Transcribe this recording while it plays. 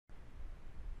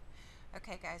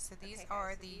Okay guys, so these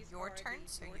are the your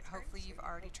turns, so hopefully you've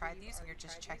already tried these and you're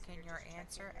just checking your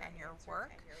answer and your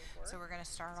work. So we're going to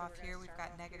start off here. We've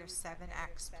got negative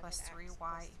 7x plus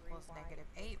 3y equals negative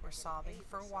 8. We're solving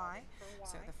for y.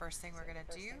 So the first thing we're going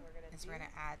to do is we're going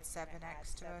to add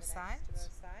 7x to both sides.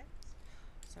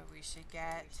 So we should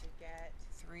get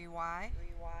 3y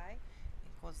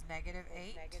equals negative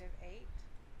 8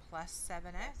 plus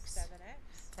 7x.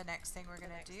 The next thing we're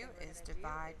going to do is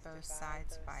divide both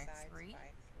sides by 3.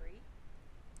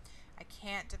 I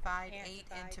can't divide 8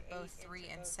 into both 3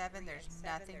 and 7. There's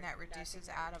nothing that reduces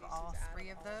out of all three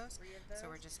of those. So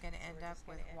we're just going to end up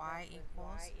with y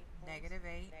equals negative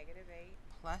 8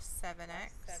 plus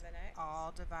 7x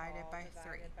all divided by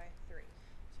 3.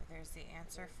 So there's the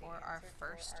answer for our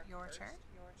first your turn.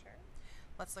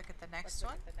 Let's look at the next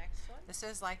one. This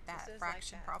is like that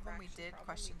fraction problem we did,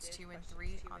 questions 2 and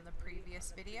 3 on the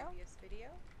previous video.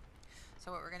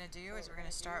 So what we're going to do is we're going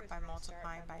to start by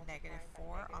multiplying by negative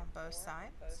 4 on both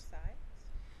sides.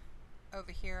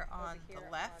 Over here on the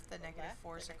left, the negative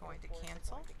 4's are going to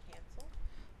cancel.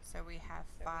 So we have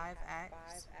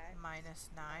 5x minus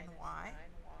 9y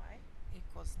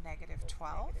equals negative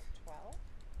 12.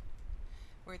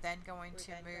 We're then going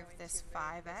to move this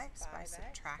 5x by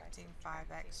subtracting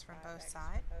 5x from both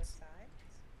sides.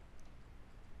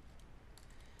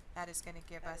 That is going to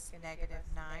give us negative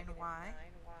 9y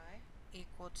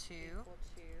equal to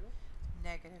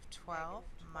negative 12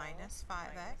 minus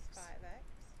 5x.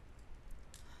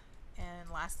 And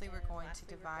lastly, we're going to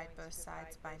divide both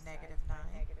sides by negative 9.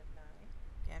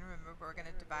 Again, remember we're going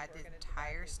to divide the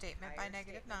entire statement by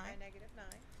negative 9.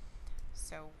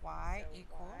 So y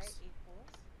equals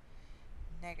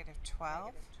negative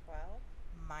 12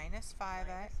 minus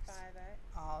 5x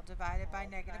all divided by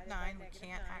negative 9. We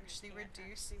can't actually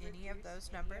reduce any of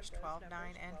those numbers, 12,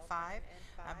 9, and 5.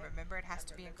 Remember, it has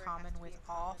to be in common with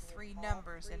all three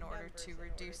numbers in order to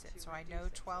reduce it. So I know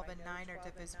 12 and 9 are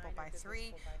divisible by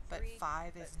 3, but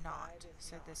 5 is not.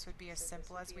 So this would be as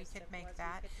simple as we could make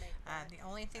that. The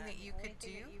only thing that you could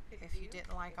do, if you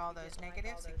didn't like all those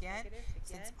negatives, again,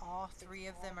 since all three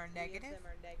of them are negative,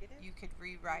 you could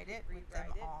rewrite it with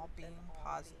them all being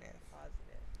positive.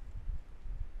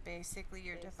 Basically,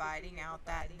 you're dividing out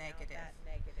that negative.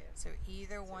 So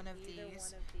either one of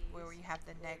these, where you have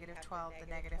the negative 12, the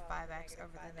negative 5x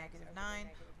over the negative 9,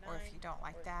 or if you don't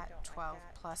like that, 12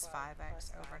 plus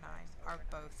 5x over 9 are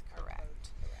both correct.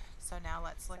 So now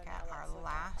let's look at our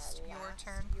last your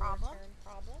turn problem.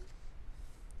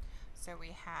 So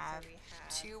we have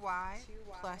 2y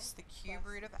plus the cube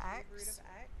root of x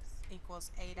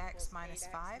equals 8x minus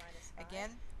 5.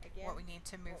 Again, what we need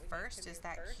to move first is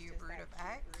that cube root of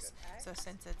x. So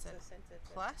since it's a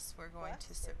plus, we're going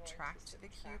to subtract the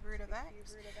cube root of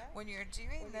x. When you're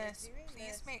doing this,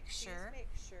 please make sure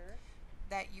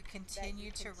that you continue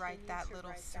to write that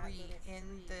little 3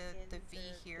 in the v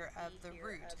here of the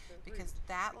root, because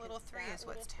that little 3 is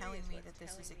what's telling me that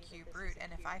this is a cube root,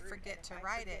 and if I forget to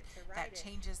write it, that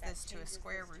changes this to a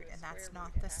square root, and that's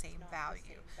not the same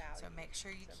value. So make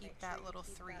sure you keep that little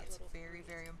 3. It's very,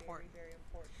 very important.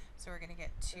 So we're going to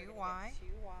get 2y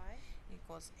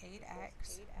equals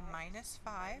 8x minus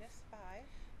 5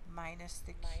 minus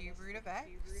the cube root of x.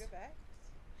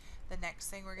 The next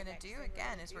thing we're going to do,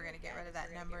 again, is we're going to get rid of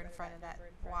that number in front of that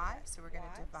y, so we're going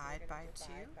to divide by 2.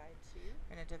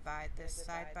 We're going to divide this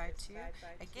side by 2.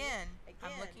 Again,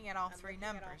 I'm looking at all three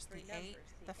numbers, the 8,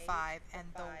 the 5, and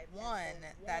the 1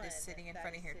 that is sitting in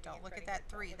front of here. Don't look at that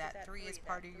 3. That 3 is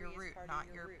part of your root, not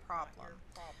your problem.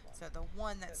 So the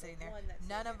 1 that's sitting there,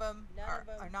 none of them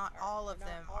are not all of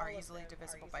them are easily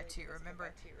divisible by 2. Remember,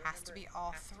 it has to be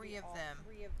all three of them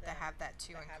that have that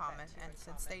 2 in common, and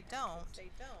since they don't,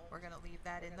 we're going to leave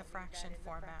that in the fraction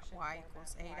format. Y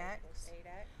equals 8x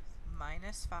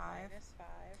minus 5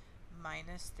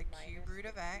 minus the cube root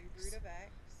of x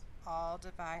all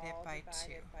divided by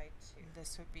 2. And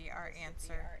this would be our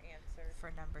answer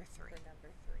for number 3.